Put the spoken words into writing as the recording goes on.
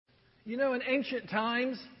You know, in ancient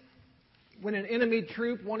times, when an enemy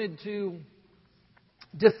troop wanted to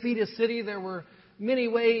defeat a city, there were many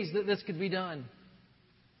ways that this could be done.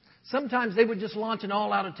 Sometimes they would just launch an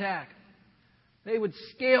all-out attack. They would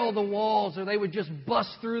scale the walls, or they would just bust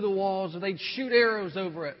through the walls, or they'd shoot arrows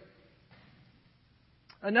over it.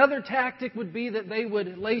 Another tactic would be that they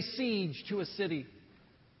would lay siege to a city.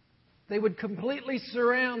 They would completely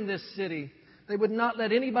surround this city. They would not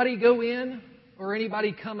let anybody go in or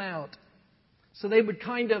anybody come out. So they would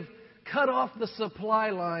kind of cut off the supply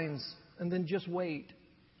lines and then just wait.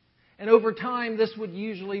 And over time, this would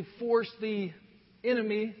usually force the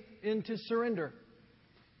enemy into surrender.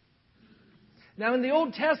 Now, in the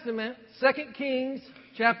Old Testament, 2 Kings,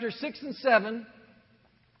 chapter 6 and 7,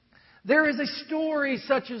 there is a story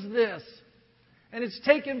such as this. And it's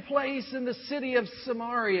taken place in the city of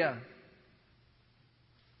Samaria.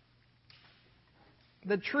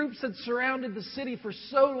 The troops had surrounded the city for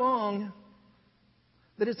so long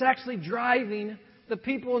that it's actually driving the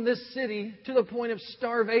people in this city to the point of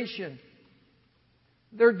starvation.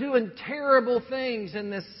 They're doing terrible things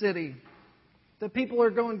in this city. The people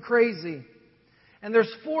are going crazy. And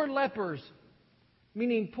there's 4 lepers,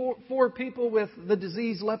 meaning 4 people with the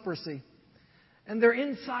disease leprosy. And they're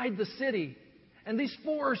inside the city. And these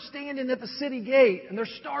 4 are standing at the city gate, and they're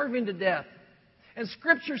starving to death. And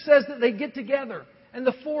Scripture says that they get together, and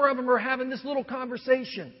the 4 of them are having this little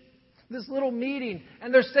conversation, this little meeting,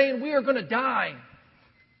 and they're saying, we are going to die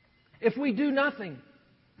if we do nothing.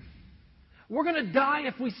 We're going to die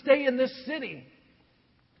if we stay in this city.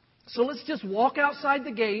 So let's just walk outside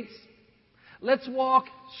the gates. Let's walk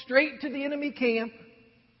straight to the enemy camp,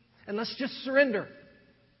 and let's just surrender.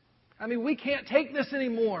 I mean, we can't take this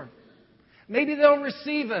anymore. Maybe they'll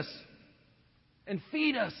receive us and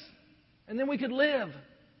feed us, and then we could live.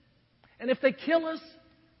 And if they kill us,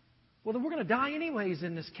 well, then we're going to die anyways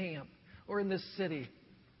in this camp or in this city.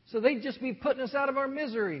 So they'd just be putting us out of our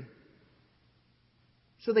misery.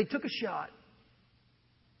 So they took a shot.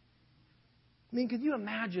 I mean, could you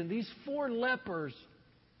imagine these 4 lepers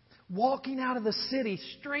walking out of the city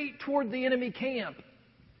straight toward the enemy camp?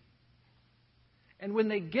 And when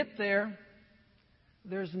they get there,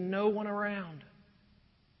 there's no one around.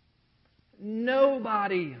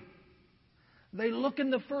 Nobody. They look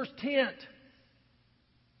in the first tent.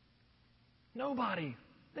 Nobody.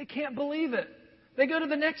 They can't believe it. They go to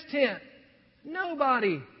the next tent.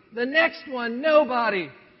 Nobody. The next one, nobody.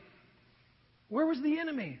 Where was the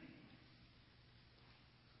enemy?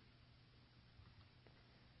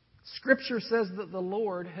 Scripture says that the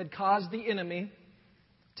Lord had caused the enemy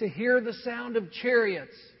to hear the sound of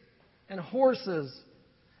chariots and horses,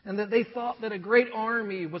 and that they thought that a great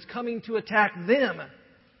army was coming to attack them.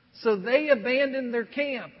 So they abandoned their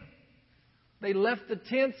camp. They left the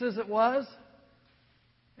tents as it was,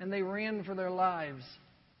 and they ran for their lives.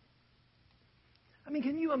 I mean,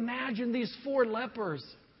 can you imagine these 4 lepers?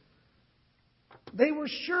 They were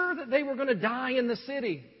sure that they were going to die in the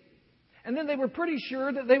city. And then they were pretty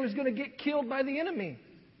sure that they was going to get killed by the enemy.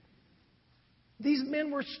 These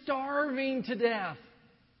men were starving to death.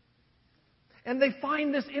 And they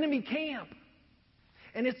find this enemy camp.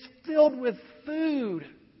 And it's filled with food.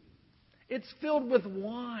 It's filled with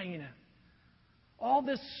wine. All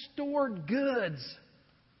this stored goods.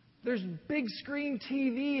 There's big screen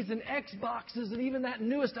TVs and Xboxes, and even that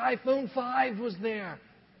newest iPhone 5 was there.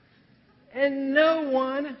 And no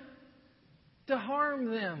one to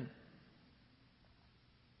harm them.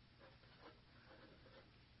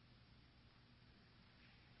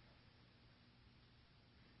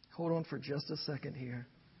 Hold on for just a second here.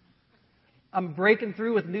 I'm breaking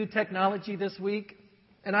through with new technology this week,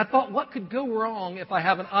 and I thought, what could go wrong if I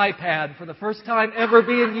have an iPad for the first time ever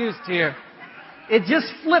being used here? It just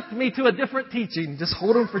flipped me to a different teaching. Just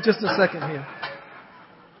hold on for just a second here.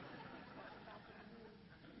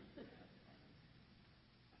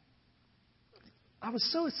 I was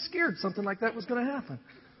so scared something like that was going to happen.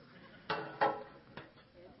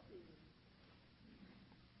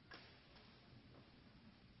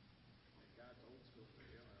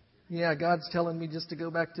 Yeah, God's telling me just to go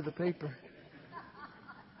back to the paper.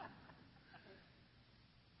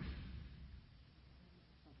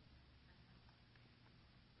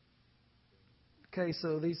 Okay,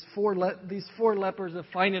 so these four lepers are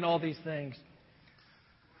finding all these things.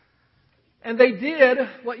 And they did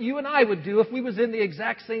what you and I would do if we was in the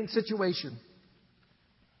exact same situation.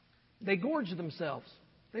 They gorged themselves.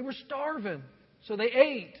 They were starving. So they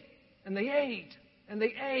ate, and they ate, and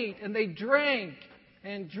they ate, and they drank,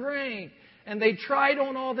 and drank. And they tried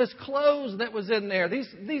on all this clothes that was in there.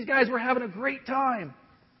 These guys were having a great time.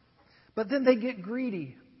 But then they get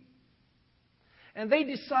greedy. And they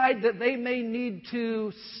decide that they may need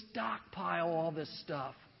to stockpile all this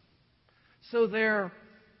stuff. So they're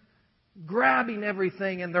grabbing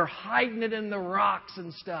everything and they're hiding it in the rocks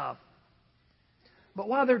and stuff. But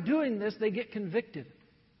while they're doing this, they get convicted.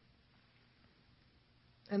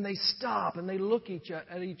 And they stop and they look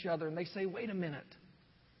at each other and they say, wait a minute.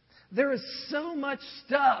 There is so much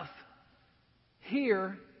stuff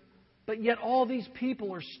here, but yet all these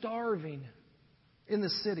people are starving in the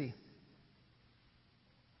city.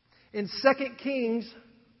 In 2 Kings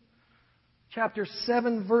chapter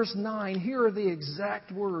 7, verse 9, here are the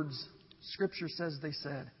exact words Scripture says they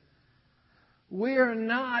said. We are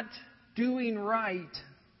not doing right.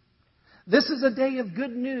 This is a day of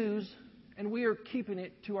good news, and we are keeping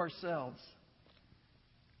it to ourselves.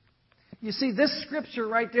 You see, this Scripture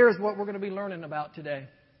right there is what we're going to be learning about today.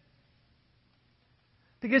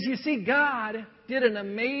 Because you see, God did an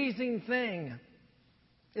amazing thing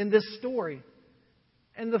in this story.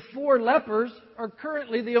 And the 4 lepers are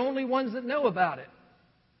currently the only ones that know about it.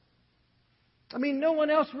 I mean, no one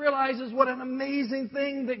else realizes what an amazing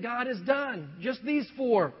thing that God has done. Just these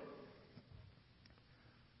 4.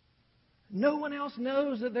 No one else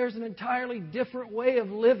knows that there's an entirely different way of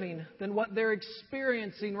living than what they're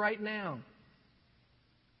experiencing right now.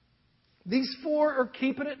 These 4 are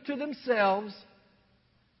keeping it to themselves,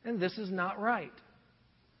 and this is not right.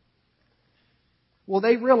 Well,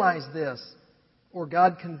 they realize this. Or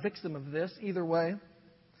God convicts them of this, either way.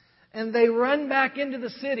 And they run back into the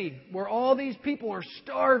city where all these people are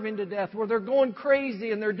starving to death, where they're going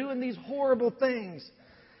crazy and they're doing these horrible things.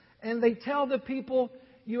 And they tell the people,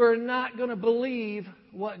 you are not going to believe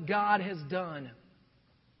what God has done.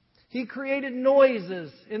 He created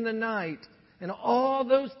noises in the night, and all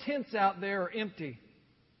those tents out there are empty.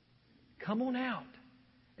 Come on out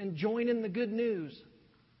and join in the good news.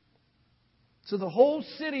 So the whole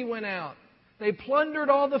city went out. They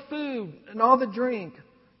plundered all the food and all the drink.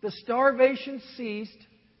 The starvation ceased,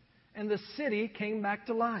 and the city came back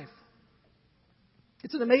to life.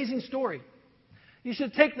 It's an amazing story. You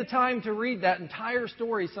should take the time to read that entire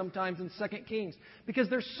story sometimes in 2 Kings, because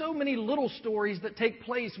there's so many little stories that take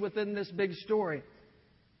place within this big story.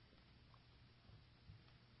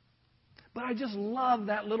 But I just love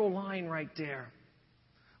that little line right there.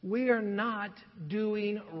 We are not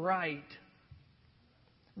doing right.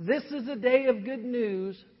 This is a day of good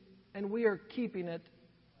news, and we are keeping it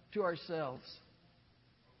to ourselves.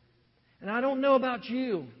 And I don't know about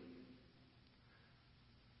you,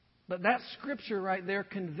 but that scripture right there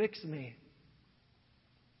convicts me.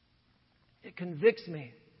 It convicts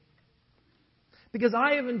me. Because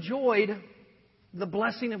I have enjoyed the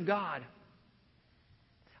blessing of God.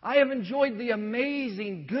 I have enjoyed the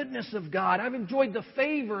amazing goodness of God. I've enjoyed the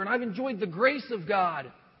favor and I've enjoyed the grace of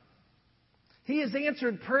God. He has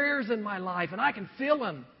answered prayers in my life, and I can feel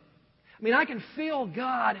Him. I mean, I can feel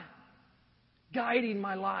God guiding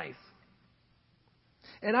my life.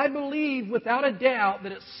 And I believe without a doubt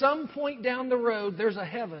that at some point down the road, there's a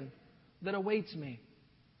heaven that awaits me.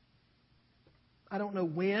 I don't know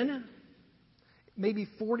when. Maybe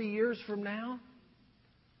 40 years from now,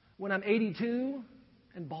 when I'm 82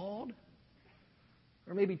 and bald.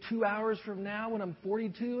 Or maybe 2 hours from now when I'm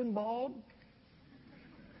 42 and bald.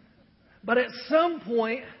 But at some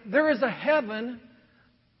point, there is a heaven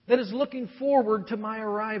that is looking forward to my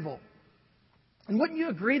arrival. And wouldn't you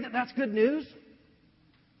agree that that's good news?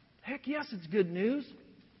 Heck yes, it's good news.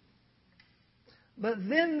 But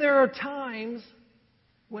then there are times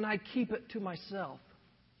when I keep it to myself.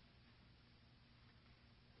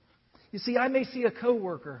 You see, I may see a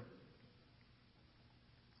coworker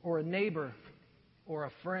or a neighbor or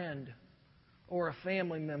a friend or a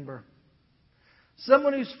family member.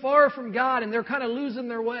 Someone who's far from God and they're kind of losing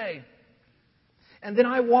their way. And then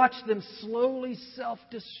I watch them slowly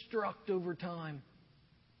self-destruct over time.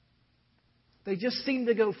 They just seem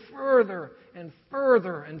to go further and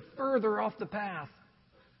further and further off the path.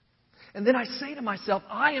 And then I say to myself,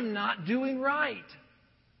 I am not doing right.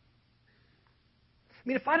 I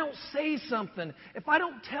mean, if I don't say something, if I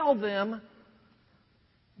don't tell them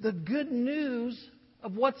the good news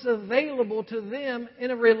of what's available to them in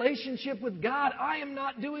a relationship with God, I am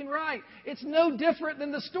not doing right. It's no different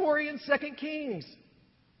than the story in 2 Kings.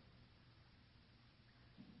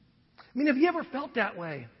 I mean, have you ever felt that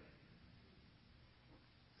way?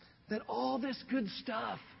 That all this good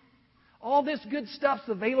stuff's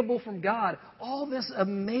available from God. All this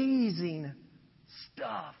amazing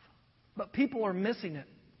stuff. But people are missing it.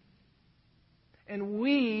 And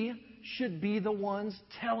we should be the ones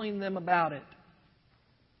telling them about it.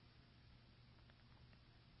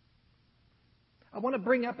 I want to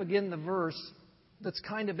bring up again the verse that's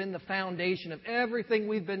kind of been the foundation of everything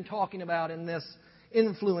we've been talking about in this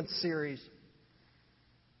influence series.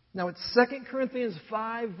 Now it's 2 Corinthians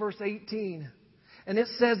 5, verse 18. And it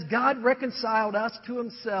says, God reconciled us to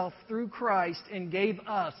Himself through Christ and gave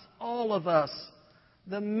us, all of us,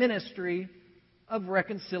 the ministry of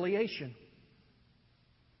reconciliation.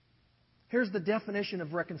 Here's the definition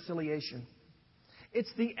of reconciliation.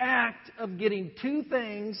 It's the act of getting two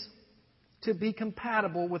things to be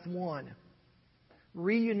compatible with one.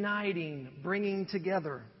 Reuniting, bringing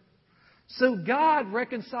together. So God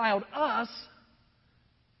reconciled us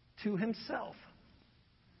to Himself.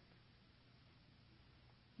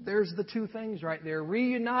 There's the two things right there.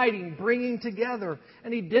 Reuniting, bringing together.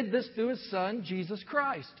 And He did this through His Son, Jesus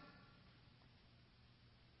Christ.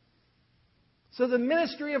 So the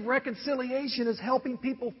ministry of reconciliation is helping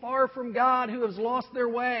people far from God who have lost their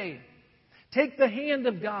way. Take the hand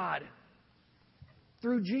of God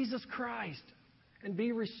through Jesus Christ and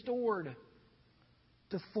be restored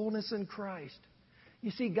to fullness in Christ.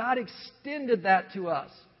 You see, God extended that to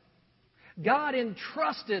us. God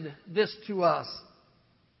entrusted this to us.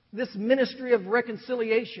 This ministry of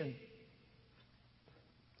reconciliation.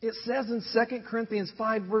 It says in 2 Corinthians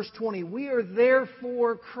 5, verse 20, we are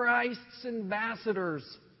therefore Christ's ambassadors,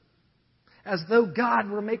 as though God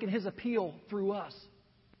were making His appeal through us.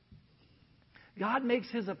 God makes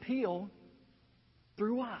His appeal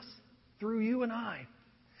through us, through you and I.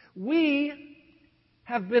 We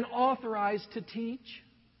have been authorized to teach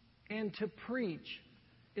and to preach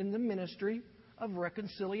in the ministry of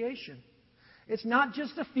reconciliation. It's not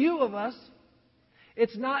just a few of us.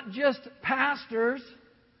 It's not just pastors.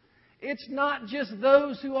 It's not just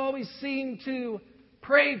those who always seem to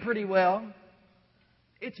pray pretty well.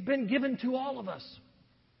 It's been given to all of us.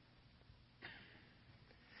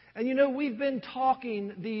 And you know, we've been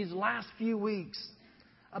talking these last few weeks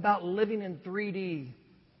about living in 3D.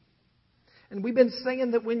 And we've been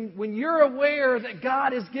saying that when you're aware that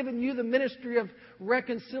God has given you the ministry of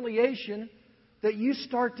reconciliation, that you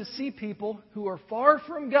start to see people who are far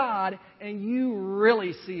from God and you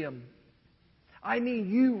really see them. I mean,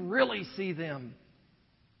 you really see them.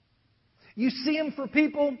 You see them for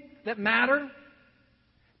people that matter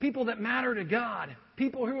to God,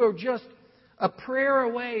 people who are just a prayer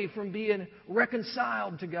away from being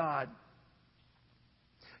reconciled to God.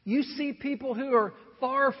 You see people who are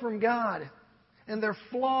far from God and their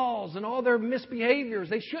flaws and all their misbehaviors.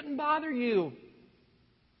 They shouldn't bother you.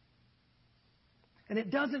 And it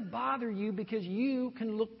doesn't bother you because you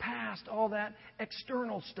can look past all that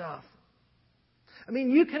external stuff. I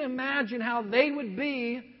mean, you can imagine how they would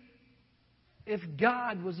be if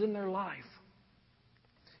God was in their life.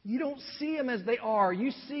 You don't see them as they are.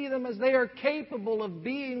 You see them as they are capable of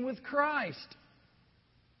being with Christ.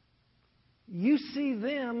 You see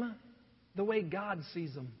them the way God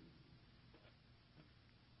sees them.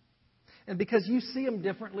 And because you see them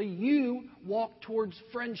differently, you walk towards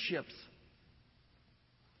friendships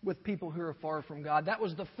with people who are far from God. That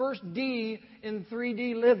was the first D in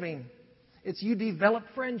 3D living. It's you develop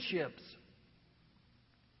friendships.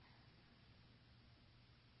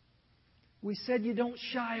 We said you don't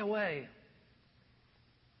shy away.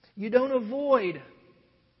 You don't avoid.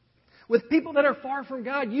 With people that are far from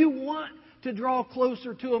God, you want to draw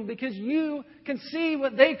closer to them because you can see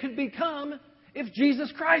what they could become if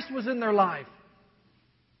Jesus Christ was in their life.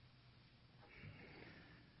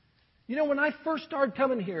 You know, when I first started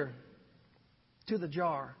coming here to the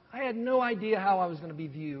Jar, I had no idea how I was going to be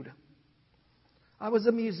viewed. I was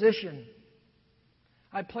a musician.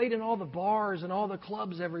 I played in all the bars and all the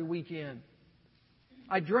clubs every weekend.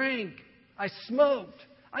 I drank. I smoked.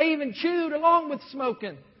 I even chewed along with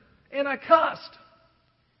smoking. And I cussed.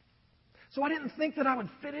 So I didn't think that I would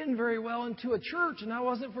fit in very well into a church, and I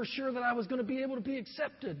wasn't for sure that I was going to be able to be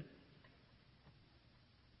accepted.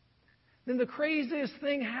 Then the craziest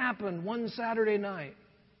thing happened one Saturday night.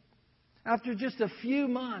 After just a few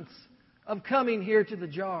months of coming here to the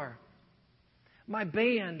Jar, my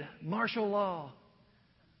band, Martial Law,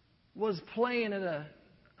 was playing at a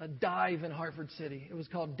dive in Hartford City. It was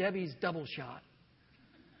called Debbie's Double Shot.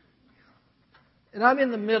 And I'm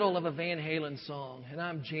in the middle of a Van Halen song, and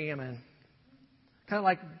I'm jamming. Kind of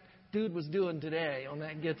like dude was doing today on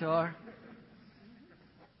that guitar.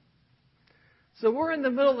 So we're in the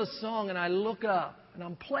middle of the song, and I look up, and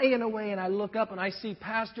I'm playing away, and I look up, and I see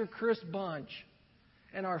Pastor Chris Bunch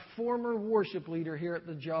and our former worship leader here at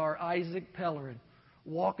the Jar, Isaac Pellerin,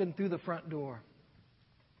 walking through the front door.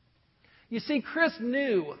 You see, Chris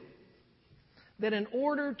knew that in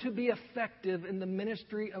order to be effective in the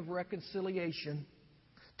ministry of reconciliation,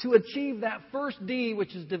 to achieve that first D,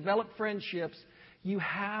 which is develop friendships, You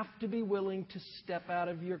have to be willing to step out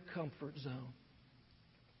of your comfort zone.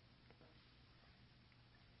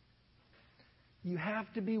 You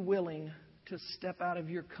have to be willing to step out of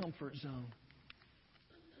your comfort zone.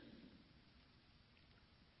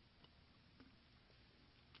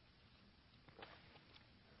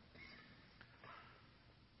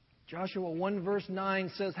 Joshua 1 verse 9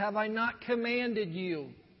 says, "Have I not commanded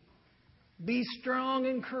you? Be strong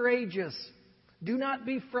and courageous. Do not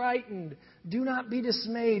be frightened. Do not be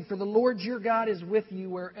dismayed, for the Lord your God is with you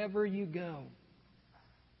wherever you go."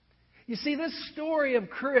 You see, this story of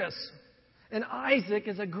Chris and Isaac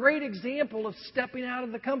is a great example of stepping out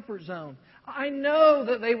of the comfort zone. I know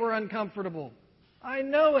that they were uncomfortable. I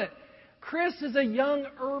know it. Chris is a young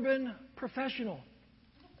urban professional.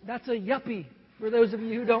 That's a yuppie, for those of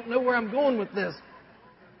you who don't know where I'm going with this.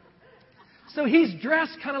 So he's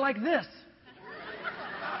dressed kind of like this.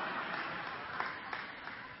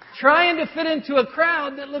 Trying to fit into a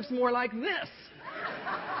crowd that looks more like this.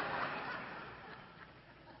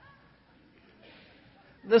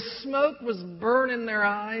 The smoke was burning their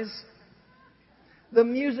eyes. The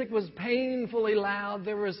music was painfully loud.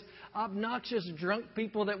 There was obnoxious drunk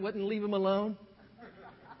people that wouldn't leave them alone.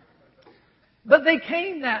 But they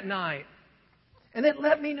came that night. And it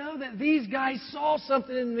let me know that these guys saw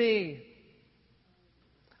something in me.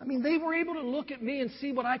 I mean, they were able to look at me and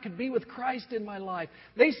see what I could be with Christ in my life.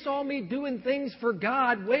 They saw me doing things for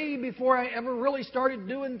God way before I ever really started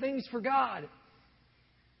doing things for God.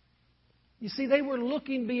 You see, they were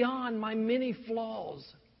looking beyond my many flaws.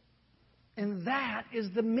 And that is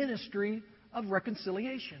the ministry of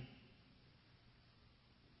reconciliation.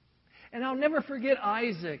 And I'll never forget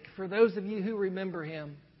Isaac, for those of you who remember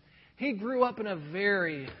him. He grew up in a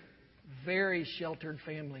very, very sheltered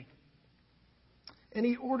family. And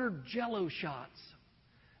he ordered Jell-O shots,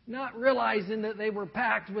 not realizing that they were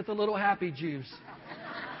packed with a little happy juice.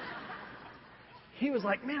 He was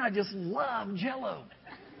like, "Man, I just love Jell-O."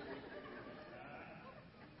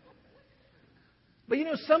 But you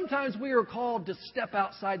know, sometimes we are called to step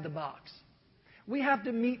outside the box. We have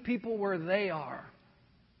to meet people where they are.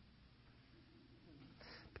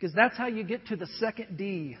 Because that's how you get to the second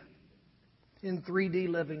D in 3D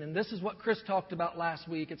living. And this is what Chris talked about last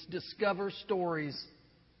week. It's discover stories.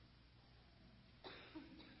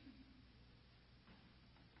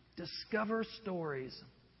 Discover stories.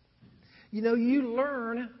 You know, you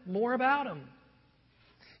learn more about them.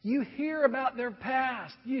 You hear about their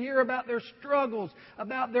past. You hear about their struggles,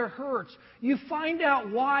 about their hurts. You find out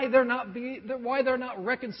why they're not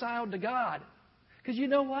reconciled to God. Because you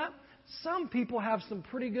know what? Some people have some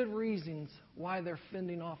pretty good reasons why they're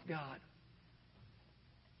fending off God.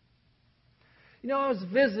 You know, I was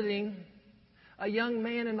visiting a young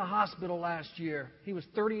man in the hospital last year. He was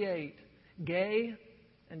 38, gay,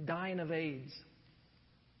 and dying of AIDS.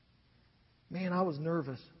 Man, I was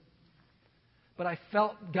nervous. But I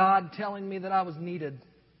felt God telling me that I was needed.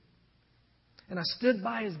 And I stood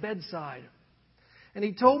by his bedside. And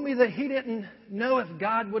he told me that he didn't know if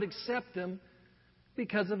God would accept him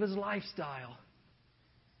because of his lifestyle.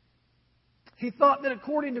 He thought that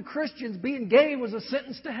according to Christians, being gay was a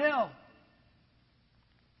sentence to hell.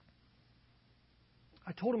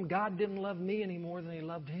 I told him God didn't love me any more than He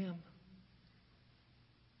loved him.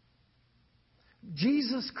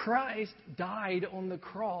 Jesus Christ died on the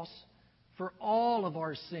cross for all of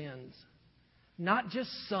our sins, not just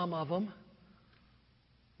some of them.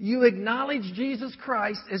 You acknowledge Jesus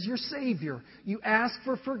Christ as your Savior. You ask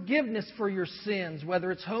for forgiveness for your sins,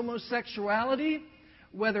 whether it's homosexuality,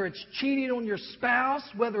 whether it's cheating on your spouse,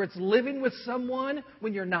 whether it's living with someone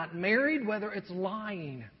when you're not married, whether it's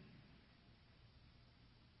lying.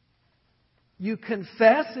 You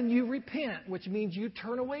confess and you repent, which means you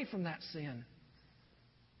turn away from that sin.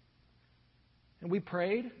 And we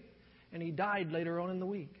prayed, and he died later on in the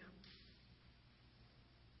week.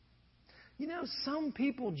 You know, some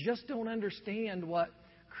people just don't understand what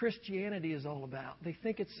Christianity is all about. They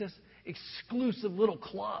think it's this exclusive little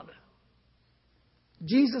club.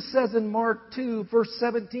 Jesus says in Mark 2, verse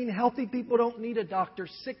 17, healthy people don't need a doctor,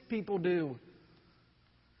 sick people do.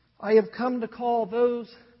 I have come to call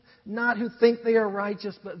those not who think they are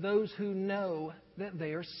righteous, but those who know that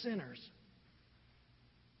they are sinners.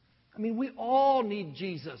 I mean, we all need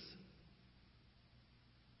Jesus.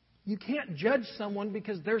 You can't judge someone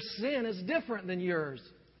because their sin is different than yours.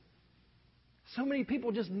 So many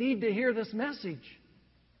people just need to hear this message.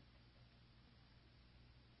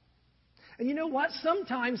 And you know what?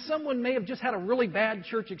 Sometimes someone may have just had a really bad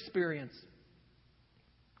church experience.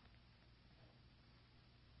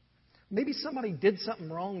 Maybe somebody did something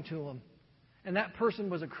wrong to them, and that person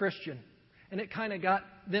was a Christian. and it kind of got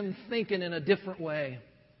them thinking in a different way.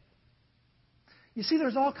 You see,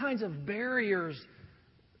 there's all kinds of barriers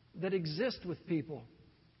that exist with people.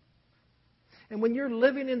 And when you're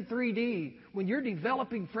living in 3D, when you're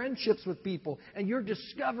developing friendships with people, and you're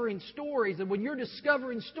discovering stories, and when you're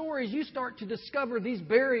discovering stories, you start to discover these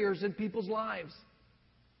barriers in people's lives.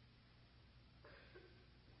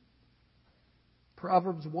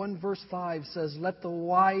 Proverbs 1 verse 5 says, "Let the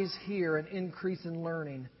wise hear and increase in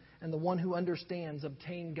learning, and the one who understands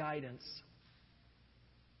obtain guidance."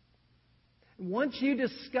 Once you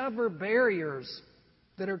discover barriers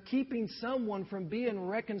that are keeping someone from being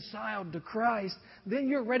reconciled to Christ, then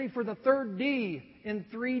you're ready for the third D in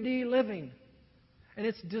 3D living. And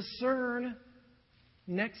it's discern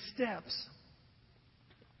next steps.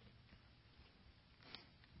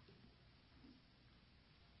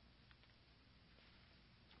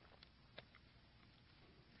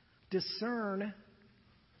 Discern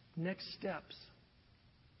next steps.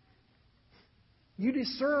 You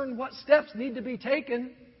discern what steps need to be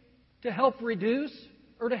taken to help reduce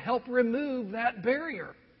or to help remove that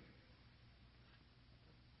barrier.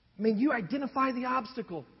 I mean, you identify the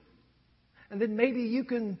obstacle, and then maybe you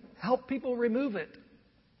can help people remove it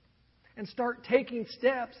and start taking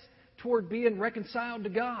steps toward being reconciled to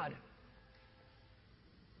God.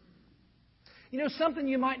 You know, something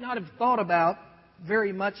you might not have thought about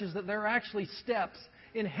very much is that there are actually steps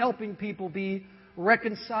in helping people be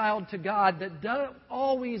reconciled to God that don't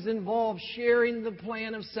always involve sharing the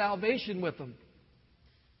plan of salvation with them.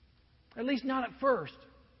 At least not at first.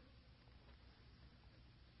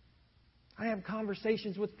 I have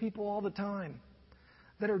conversations with people all the time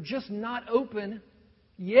that are just not open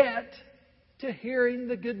yet to hearing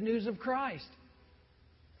the good news of Christ.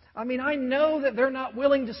 I mean, I know that they're not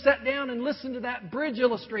willing to sit down and listen to that bridge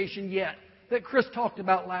illustration yet that Chris talked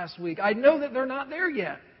about last week. I know that they're not there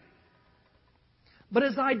yet. But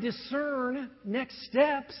as I discern next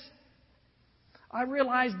steps, I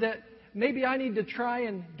realize that maybe I need to try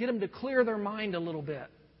and get them to clear their mind a little bit.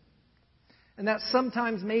 And that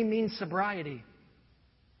sometimes may mean sobriety.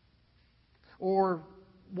 Or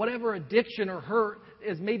whatever addiction or hurt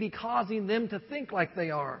is maybe causing them to think like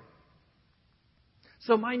they are.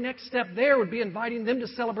 So my next step there would be inviting them to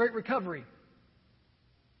Celebrate Recovery.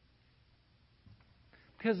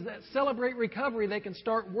 Because at Celebrate Recovery, they can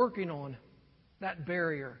start working on that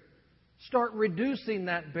barrier. Start reducing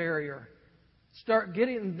that barrier.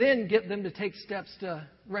 Then get them to take steps to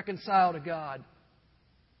reconcile to God.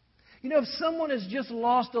 You know, if someone has just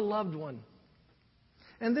lost a loved one,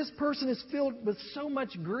 and this person is filled with so much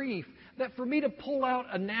grief that for me to pull out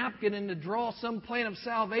a napkin and to draw some plan of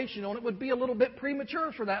salvation on it would be a little bit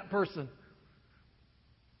premature for that person.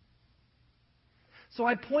 So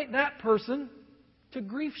I point that person to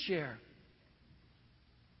Grief Share.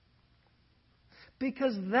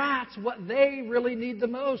 Because that's what they really need the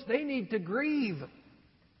most. They need to grieve.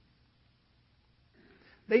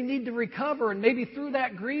 They need to recover, and maybe through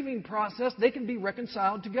that grieving process, they can be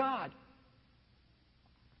reconciled to God.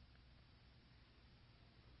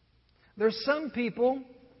 There's some people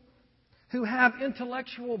who have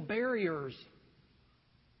intellectual barriers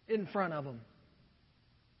in front of them.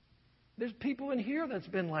 There's people in here that's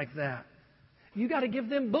been like that. You got to give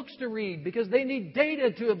them books to read because they need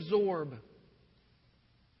data to absorb.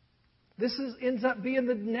 This ends up being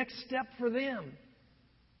the next step for them.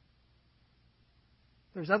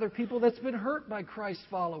 There's other people that's been hurt by Christ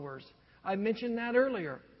followers. I mentioned that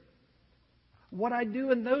earlier. What I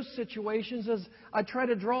do in those situations is I try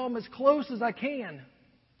to draw them as close as I can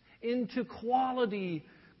into quality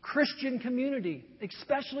Christian community,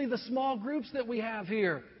 especially the small groups that we have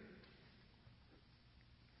here.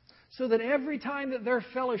 So that every time that they're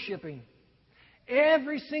fellowshipping,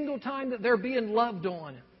 every single time that they're being loved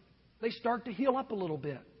on, they start to heal up a little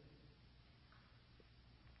bit.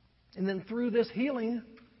 And then through this healing,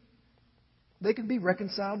 they can be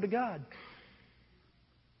reconciled to God.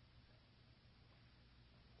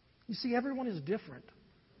 You see, everyone is different.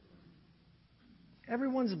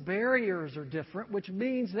 Everyone's barriers are different, which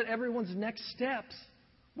means that everyone's next steps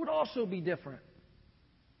would also be different.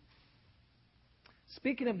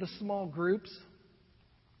 Speaking of the small groups,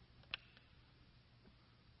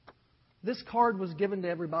 this card was given to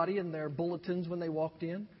everybody in their bulletins when they walked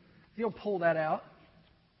in. If you'll pull that out.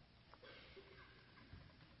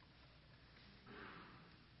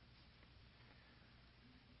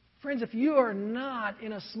 Friends, if you are not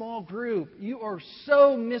in a small group, you are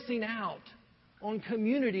so missing out on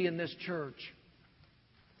community in this church.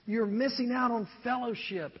 You're missing out on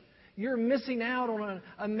fellowship. You're missing out on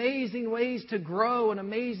amazing ways to grow and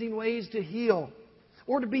amazing ways to heal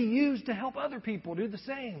or to be used to help other people do the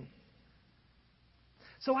same.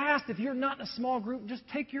 So I asked, if you're not in a small group, just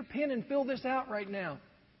take your pen and fill this out right now.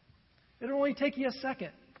 It'll only take you a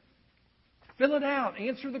second. Fill it out,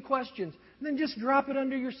 answer the questions, and then just drop it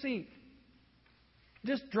under your seat.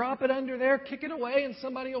 Just drop it under there, kick it away, and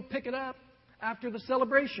somebody will pick it up after the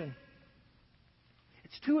celebration.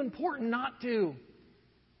 It's too important not to.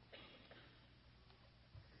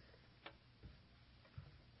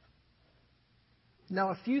 Now,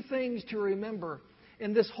 a few things to remember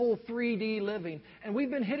in this whole 3D living. And we've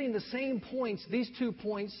been hitting the same points, these 2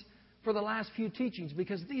 points, for the last few teachings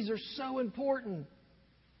because these are so important.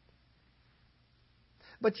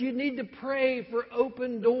 But you need to pray for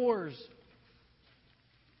open doors.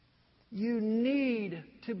 You need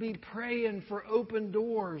to be praying for open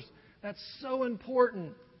doors. That's so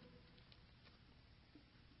important.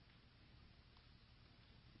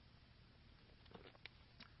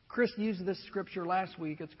 Chris used this scripture last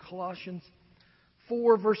week. It's Colossians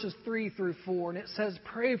 4, verses 3 through 4. And it says,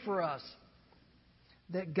 pray for us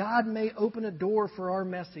that God may open a door for our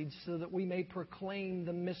message so that we may proclaim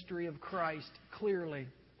the mystery of Christ clearly.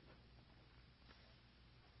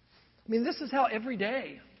 I mean, this is how every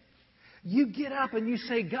day you get up and you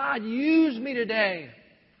say, God, use me today.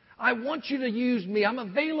 I want you to use me. I'm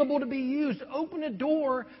available to be used. Open a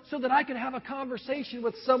door so that I can have a conversation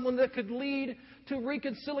with someone that could lead to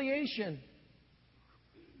reconciliation.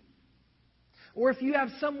 Or if you have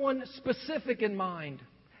someone specific in mind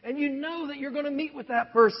and you know that you're going to meet with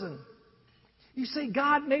that person, you say,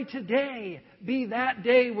 God, may today be that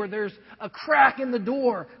day where there's a crack in the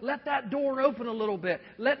door. Let that door open a little bit.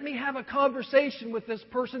 Let me have a conversation with this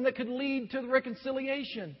person that could lead to the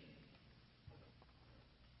reconciliation.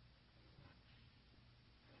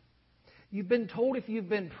 You've been told if you've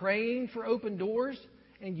been praying for open doors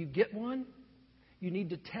and you get one, you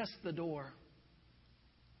need to test the door.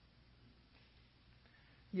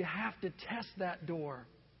 You have to test that door.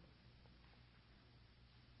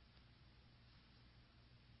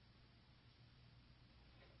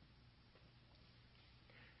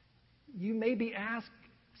 You may be asked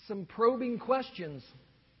some probing questions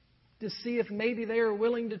to see if maybe they are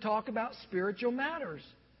willing to talk about spiritual matters.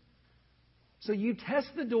 So you test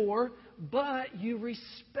the door, but you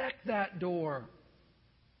respect that door.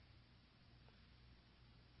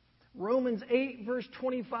 Romans 8, verse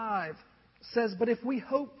 25 says, but if we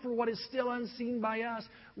hope for what is still unseen by us,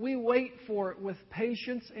 we wait for it with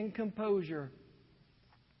patience and composure.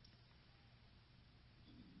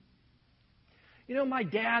 You know, my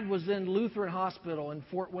dad was in Lutheran Hospital in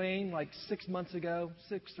Fort Wayne like 6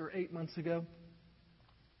 or 8 months ago.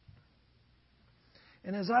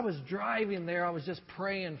 And as I was driving there, I was just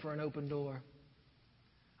praying for an open door.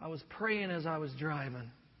 I was praying as I was driving.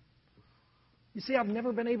 You see, I've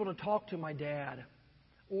never been able to talk to my dad,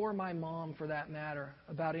 or my mom for that matter,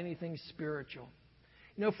 about anything spiritual.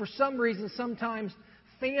 You know, for some reason, sometimes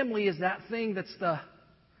family is that thing that's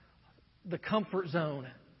the comfort zone,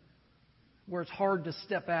 where it's hard to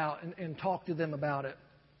step out and talk to them about it.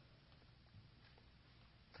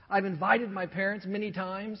 I've invited my parents many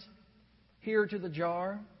times here to the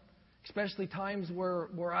jar, especially times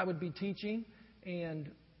where I would be teaching, and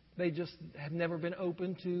they just have never been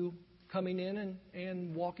open to coming in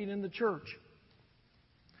and walking in the church.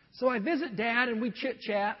 So I visit Dad, and we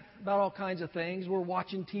chit-chat about all kinds of things. We're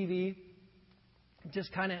watching TV,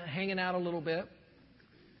 just kind of hanging out a little bit.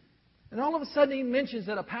 And all of a sudden he mentions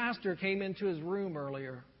that a pastor came into his room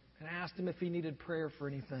earlier and asked him if he needed prayer for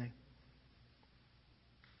anything.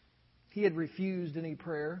 He had refused any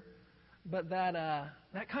prayer, but that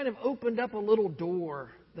kind of opened up a little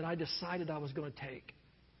door that I decided I was going to take.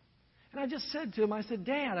 And I just said to him, I said,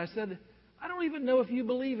 Dad, I don't even know if you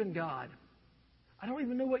believe in God. I don't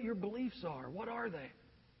even know what your beliefs are. What are they?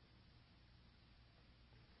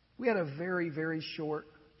 We had a very, very short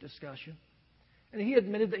discussion. And he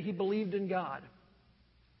admitted that he believed in God.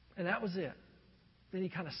 And that was it. Then he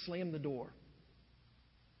kind of slammed the door.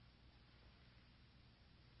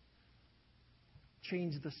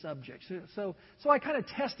 Changed the subject. So I kind of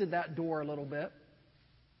tested that door a little bit.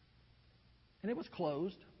 And it was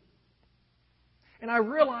closed. And I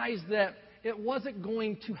realized that it wasn't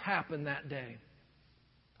going to happen that day.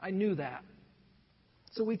 I knew that.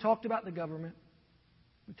 So we talked about the government.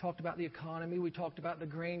 We talked about the economy. We talked about the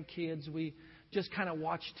grandkids. We just kind of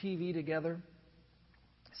watched TV together.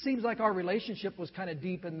 Seems like our relationship was kind of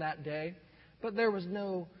deep in that day, but there was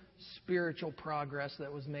no spiritual progress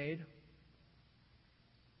that was made.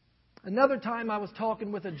 Another time I was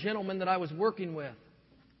talking with a gentleman that I was working with.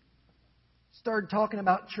 Started talking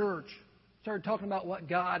about church. Started talking about what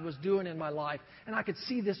God was doing in my life. And I could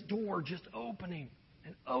see this door just opening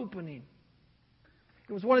and opening.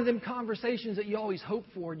 It was one of them conversations that you always hope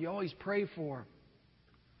for and you always pray for.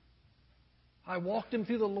 I walked him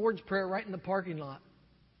through the Lord's Prayer right in the parking lot.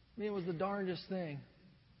 I mean, it was the darndest thing.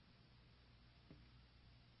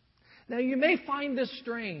 Now, you may find this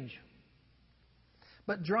strange,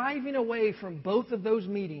 but driving away from both of those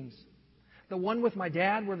meetings, the one with my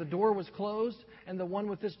dad where the door was closed and the one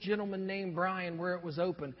with this gentleman named Brian where it was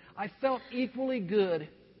open, I felt equally good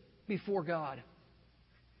before God.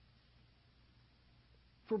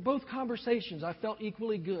 For both conversations, I felt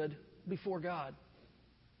equally good before God.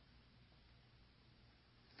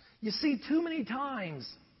 You see, too many times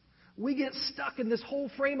we get stuck in this whole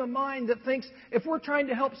frame of mind that thinks if we're trying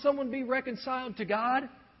to help someone be reconciled to God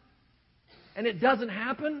and it doesn't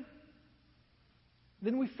happen,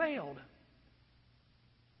 then we failed.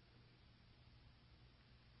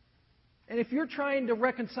 And if you're trying to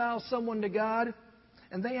reconcile someone to God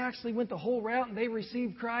and they actually went the whole route and they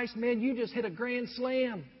received Christ, man, you just hit a grand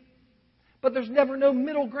slam. But there's never no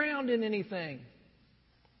middle ground in anything.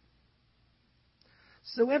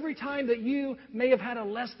 So every time that you may have had a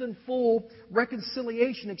less than full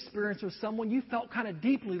reconciliation experience with someone, you felt kind of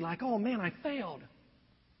deeply like, oh man, I failed.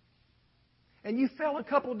 And you fell a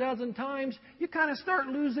couple dozen times, you kind of start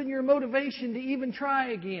losing your motivation to even try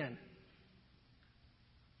again.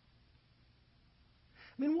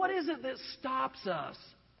 I mean, what is it that stops us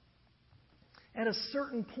at a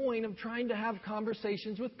certain point of trying to have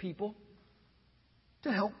conversations with people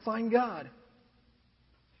to help find God?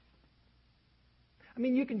 I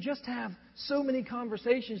mean, you can just have so many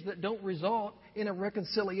conversations that don't result in a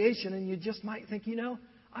reconciliation, and you just might think,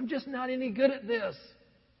 I'm just not any good at this.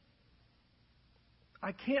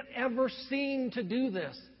 I can't ever seem to do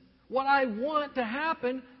this. What I want to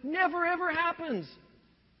happen never ever happens.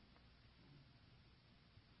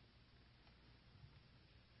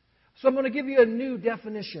 So I'm going to give you a new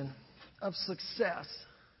definition of success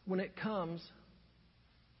when it comes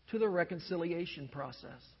to the reconciliation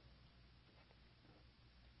process.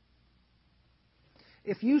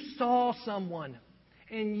 If you saw someone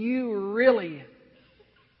and you really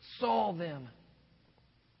saw them,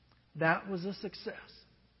 that was a success.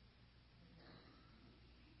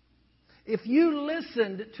 If you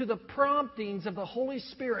listened to the promptings of the Holy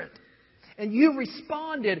Spirit and you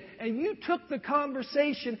responded and you took the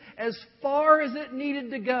conversation as far as it needed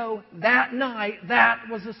to go that night, that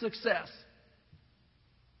was a success.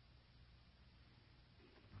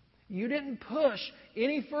 You didn't push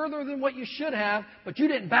any further than what you should have, but you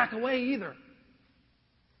didn't back away either.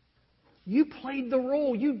 You played the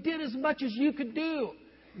role. You did as much as you could do.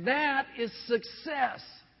 That is success.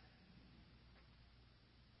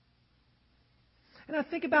 And I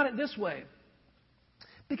think about it this way.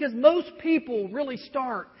 Because most people really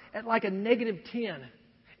start at like a -10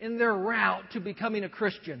 in their route to becoming a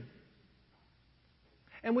Christian.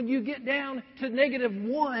 And when you get down to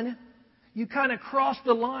 -1, you kind of cross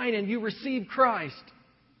the line and you receive Christ.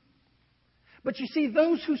 But you see,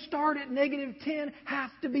 those who start at -10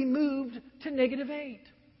 have to be moved to -8.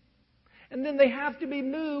 And then they have to be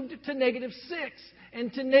moved to -6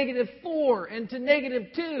 and to -4 and to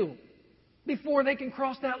 -2 before they can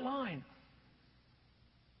cross that line.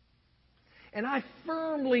 And I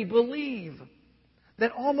firmly believe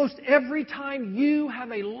that almost every time you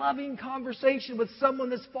have a loving conversation with someone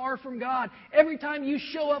that's far from God, every time you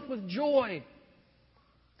show up with joy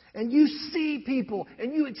and you see people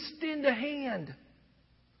and you extend a hand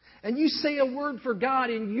and you say a word for God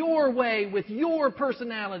in your way with your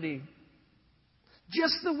personality,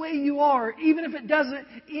 just the way you are, even if it doesn't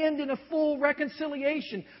end in a full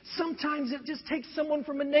reconciliation, sometimes it just takes someone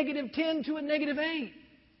from a -10 to a -8.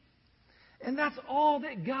 And that's all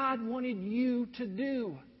that God wanted you to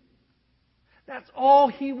do. That's all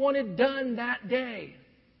He wanted done that day.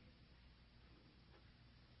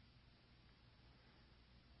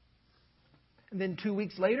 And then 2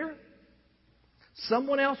 weeks later,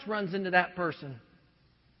 someone else runs into that person.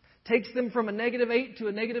 Takes them from a -8 to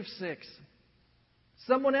a -6.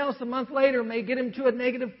 Someone else a month later may get him to a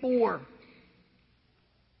 -4.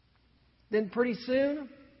 Then pretty soon,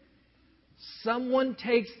 someone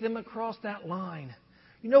takes them across that line.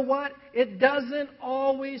 You know what? It doesn't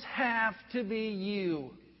always have to be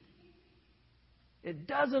you. It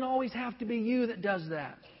doesn't always have to be you that does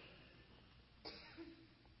that.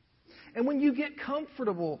 And when you get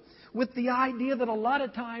comfortable with the idea that a lot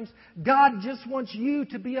of times God just wants you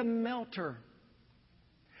to be a melter.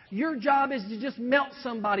 Your job is to just melt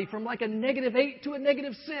somebody from like a -8 to a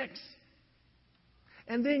 -6.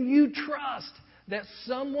 And then you trust that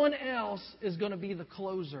someone else is going to be the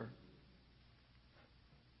closer.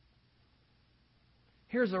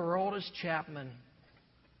 Here's Aroldis Chapman.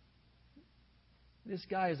 This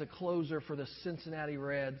guy is a closer for the Cincinnati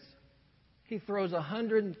Reds. He throws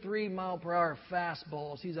 103-mile-per-hour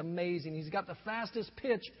fastballs. He's amazing. He's got the fastest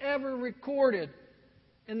pitch ever recorded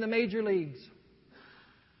in the major leagues.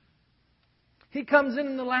 He comes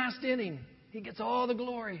in the last inning. He gets all the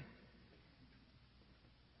glory.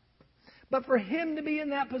 But for him to be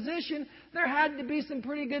in that position, there had to be some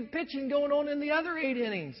pretty good pitching going on in the other 8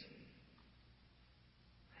 innings.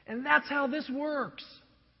 And that's how this works.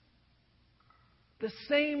 The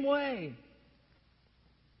same way.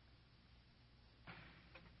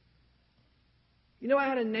 You know, I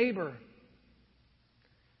had a neighbor.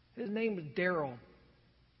 His name was Daryl.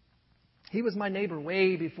 He was my neighbor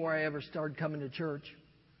way before I ever started coming to church.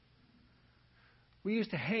 We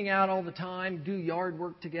used to hang out all the time, do yard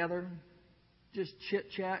work together, just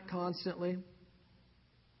chit-chat constantly.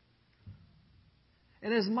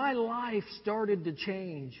 And as my life started to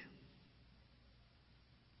change,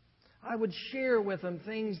 I would share with him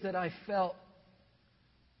things that I felt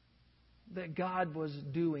that God was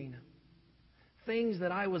doing, things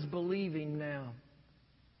that I was believing now.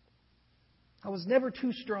 I was never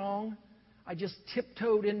too strong. I just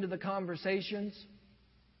tiptoed into the conversations.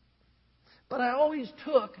 But I always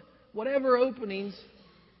took whatever openings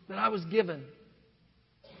that I was given.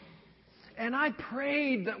 And I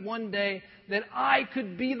prayed that one day that I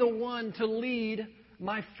could be the one to lead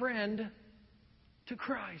my friend to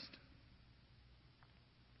Christ.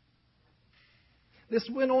 This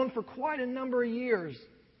went on for quite a number of years.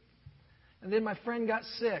 And then my friend got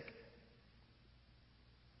sick.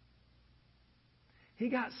 He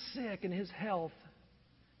got sick and his health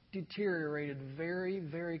deteriorated very,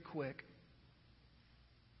 very quick.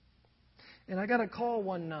 And I got a call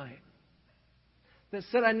one night that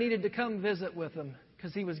said I needed to come visit with him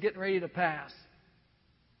because he was getting ready to pass.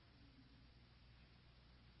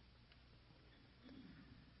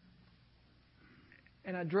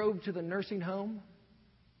 And I drove to the nursing home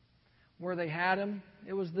where they had him.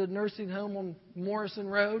 It was the nursing home on Morrison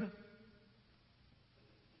Road.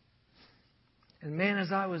 And man,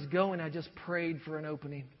 as I was going, I just prayed for an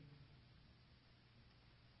opening.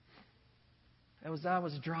 As I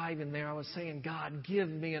was driving there, I was saying, God, give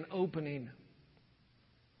me an opening.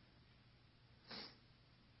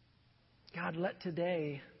 God, let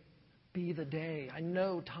today be the day. I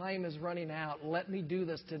know time is running out. Let me do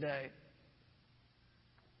this today.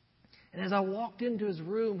 And as I walked into his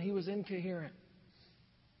room, he was incoherent.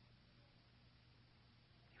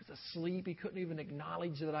 He was asleep. He couldn't even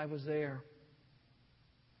acknowledge that I was there.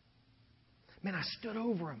 Man, I stood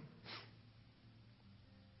over him.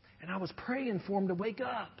 And I was praying for him to wake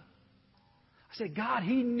up. I said, God,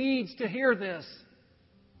 he needs to hear this.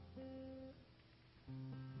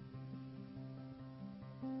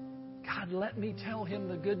 God, let me tell him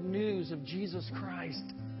the good news of Jesus Christ.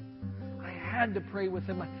 I had to pray with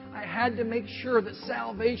him. I had to make sure that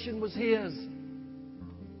salvation was his.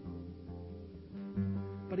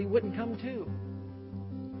 But he wouldn't come to.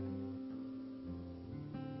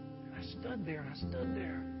 I stood there and I stood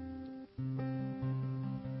there.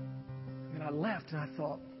 And I left and I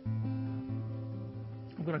thought,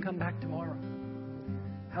 I'm going to come back tomorrow.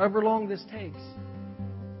 However long this takes,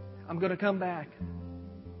 I'm going to come back.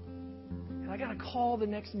 And I got a call the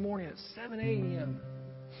next morning at 7 a.m.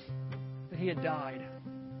 that he had died.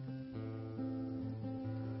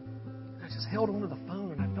 I just held onto the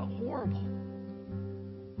phone and I felt horrible.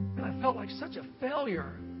 And I felt like such a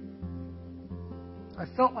failure. I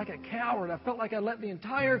felt like a coward. I felt like I let the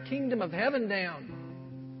entire kingdom of heaven down.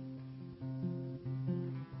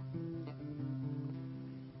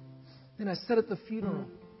 Then I sat at the funeral.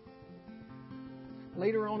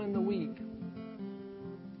 Later on in the week,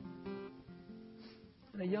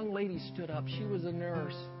 and a young lady stood up. She was a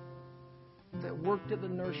nurse that worked at the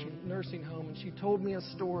nursing home, and she told me a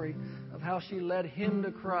story of how she led him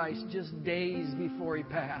to Christ just days before he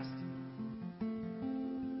passed.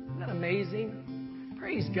 Isn't that amazing?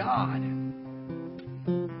 Praise God. I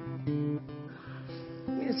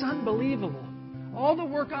mean, it's unbelievable. All the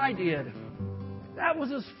work I did, that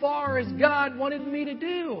was as far as God wanted me to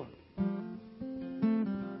do.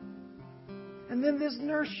 And then this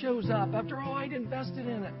nurse shows up after all I'd invested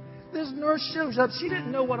in it. This nurse shows up. She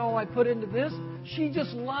didn't know what all I put into this. She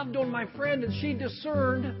just loved on my friend, and she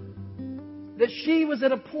discerned that she was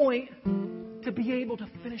at a point to be able to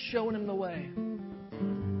finish showing him the way.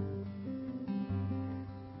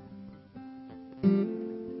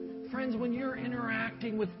 Friends, when you're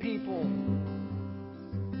interacting with people,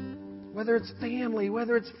 whether it's family,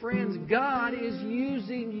 whether it's friends, God is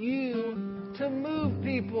using you to move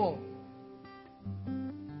people.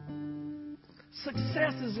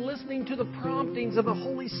 Success is listening to the promptings of the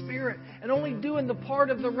Holy Spirit and only doing the part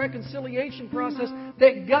of the reconciliation process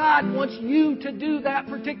that God wants you to do that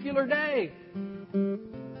particular day.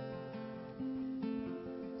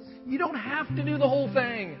 You don't have to do the whole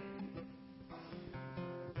thing.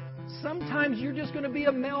 Sometimes you're just going to be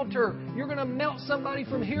a melter. You're going to melt somebody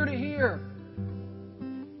from here to here.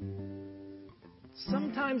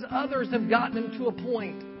 Sometimes others have gotten them to a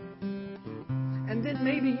point. And then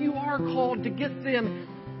maybe you are called to get them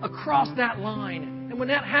across that line. And when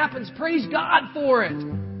that happens, praise God for it.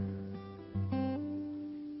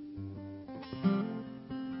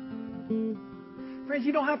 Friends,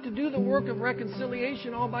 you don't have to do the work of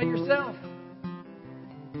reconciliation all by yourself.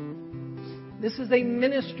 This is a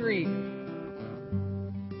ministry.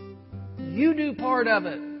 You do part of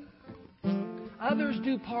it. Others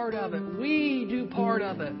do part of it. We do part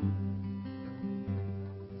of it.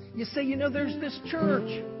 You say, there's this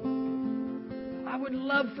church. I would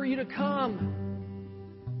love for you to come.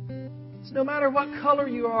 It's no matter what color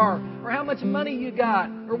you are, or how much money you got,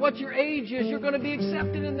 or what your age is, you're going to be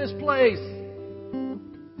accepted in this place.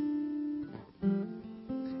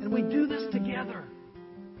 And we do this together.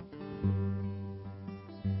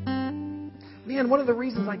 Man, one of the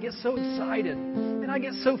reasons I get so excited and I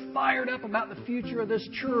get so fired up about the future of this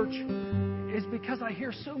church is because I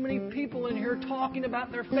hear so many people in here talking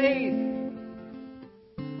about their faith.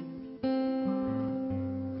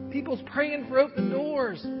 People's praying for open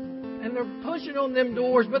doors, and they're pushing on them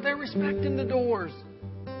doors, but they're respecting the doors.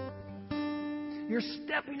 You're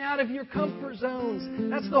stepping out of your comfort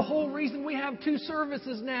zones. That's the whole reason we have 2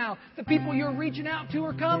 services now. The people you're reaching out to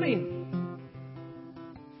are coming.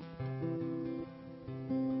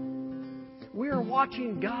 We are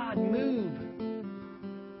watching God move.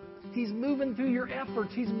 He's moving through your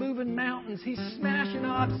efforts. He's moving mountains. He's smashing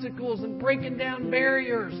obstacles and breaking down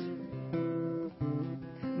barriers.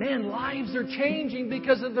 Man, lives are changing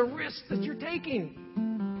because of the risks that you're taking.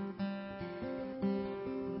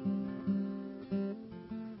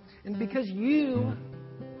 And because you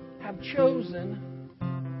have chosen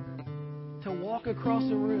to walk across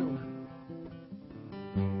a room,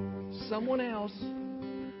 someone else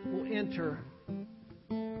will enter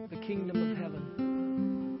the kingdom of heaven.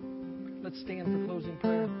 Let's stand for closing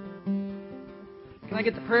prayer. Can I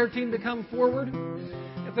get the prayer team to come forward?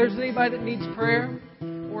 If there's anybody that needs prayer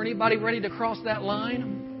or anybody ready to cross that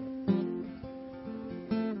line,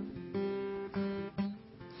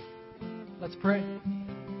 let's pray.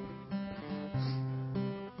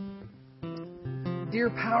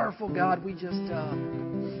 Dear powerful God, we just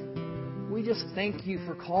thank you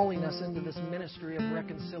for calling us into this ministry of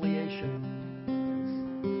reconciliation.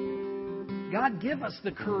 God, give us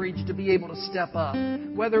the courage to be able to step up,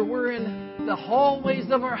 whether we're in the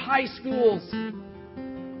hallways of our high schools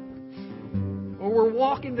or we're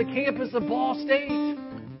walking the campus of Ball State.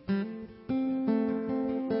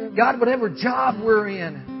 God, whatever job we're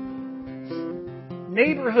in,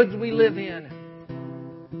 neighborhoods we live in,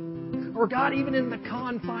 or God, even in the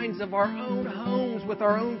confines of our own homes with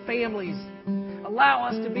our own families, allow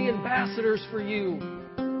us to be ambassadors for you.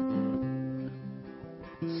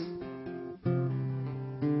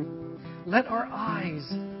 Let our eyes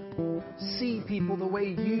see people the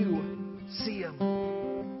way you see them.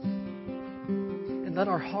 And let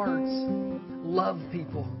our hearts love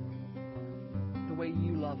people the way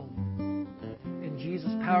you love them. In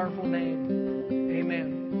Jesus' powerful name,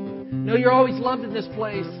 amen. Know you're always loved in this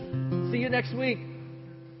place. See you next week.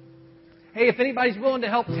 Hey, if anybody's willing to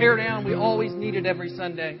help tear down, we always need it every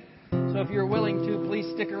Sunday. So if you're willing to, please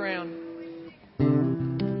stick around.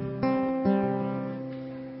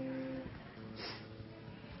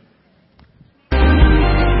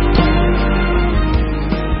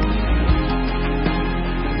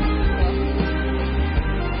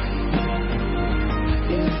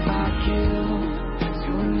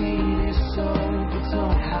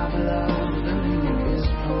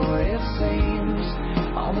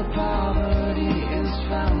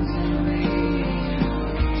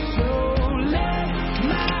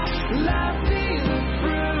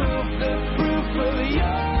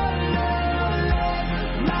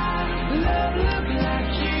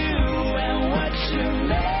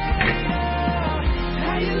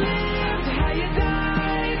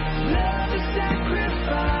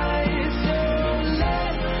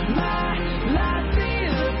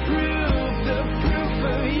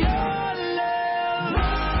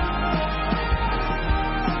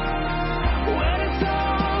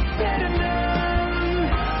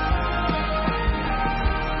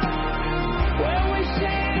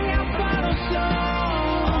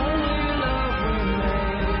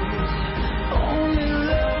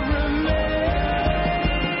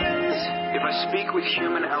 with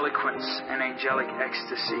human eloquence and angelic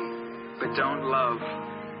ecstasy, but don't love,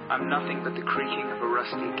 I'm nothing but the creaking of a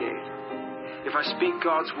rusty gate. If I speak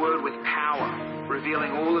God's word with power,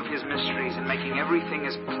 revealing all of his mysteries and making everything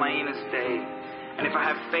as plain as day, and if I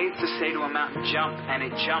have faith to say to a mountain, jump, and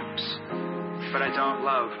it jumps, but I don't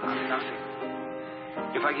love, I'm nothing.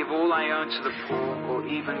 If I give all I own to the poor, or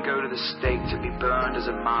even go to the stake to be burned as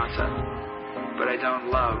a martyr, but I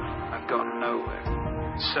don't love, I've gotten nowhere.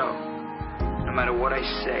 So, no matter what I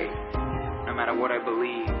say, no matter what I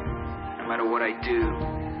believe, no matter what I do,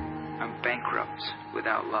 I'm bankrupt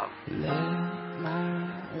without love. Let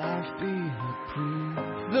my life be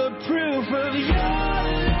the proof of your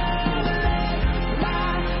love. Let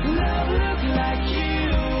my love look like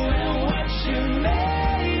you and what you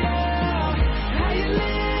made of. How you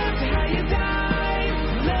lived, how you died,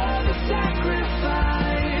 love is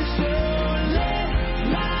sacrifice. So let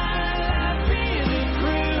my life be the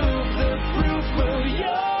proof of your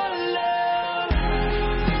love.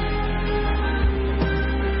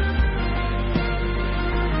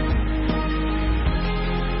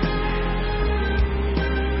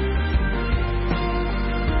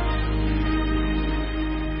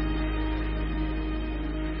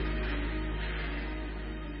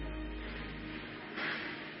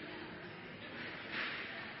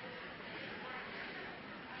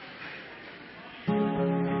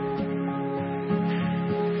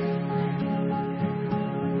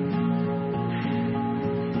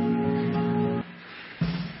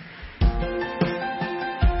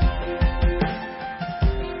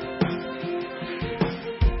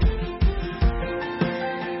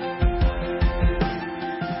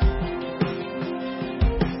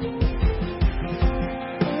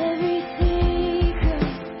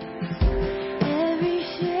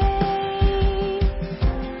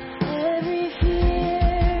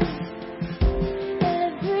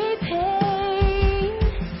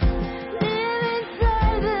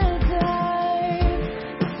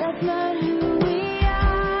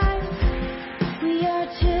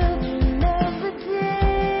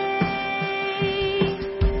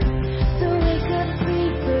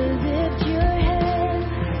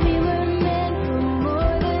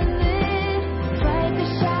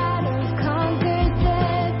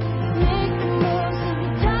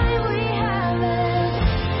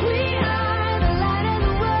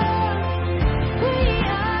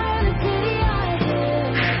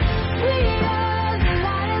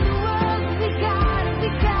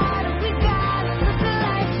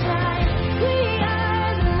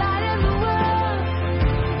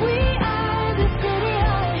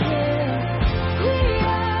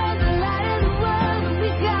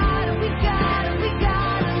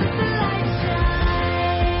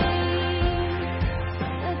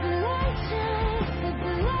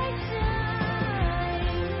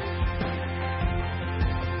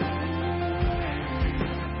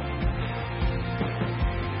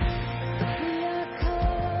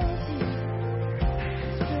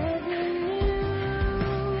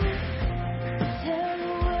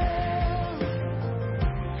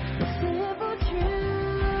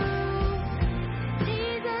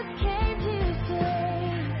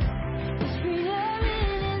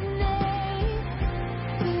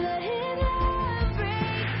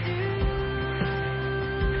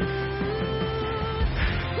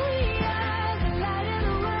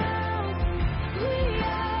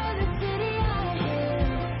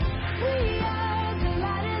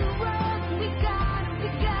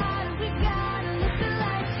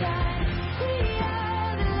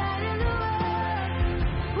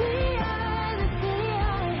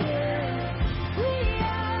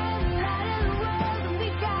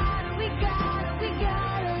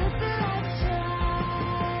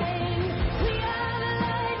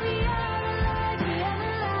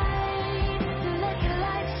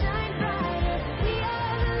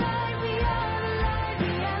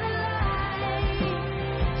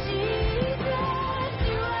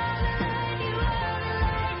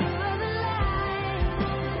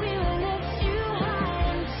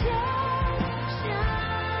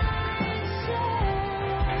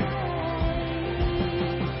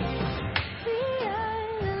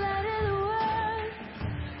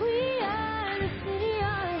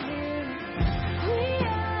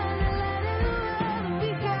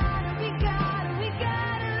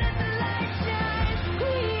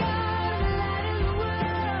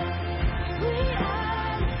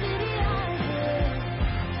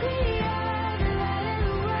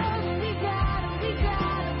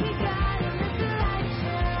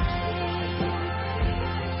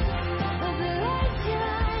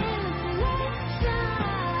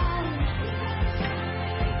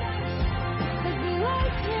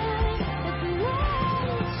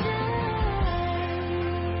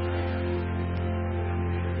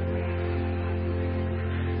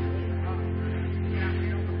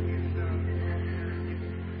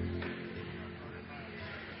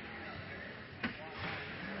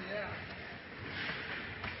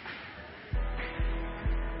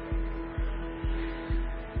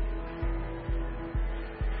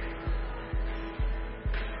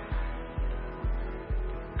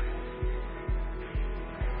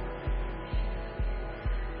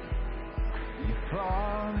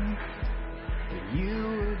 fought, but you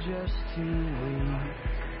were just too weak.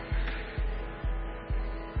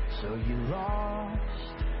 So you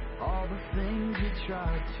lost all the things you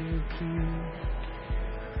tried to keep.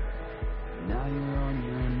 Now you're on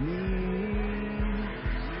your knees.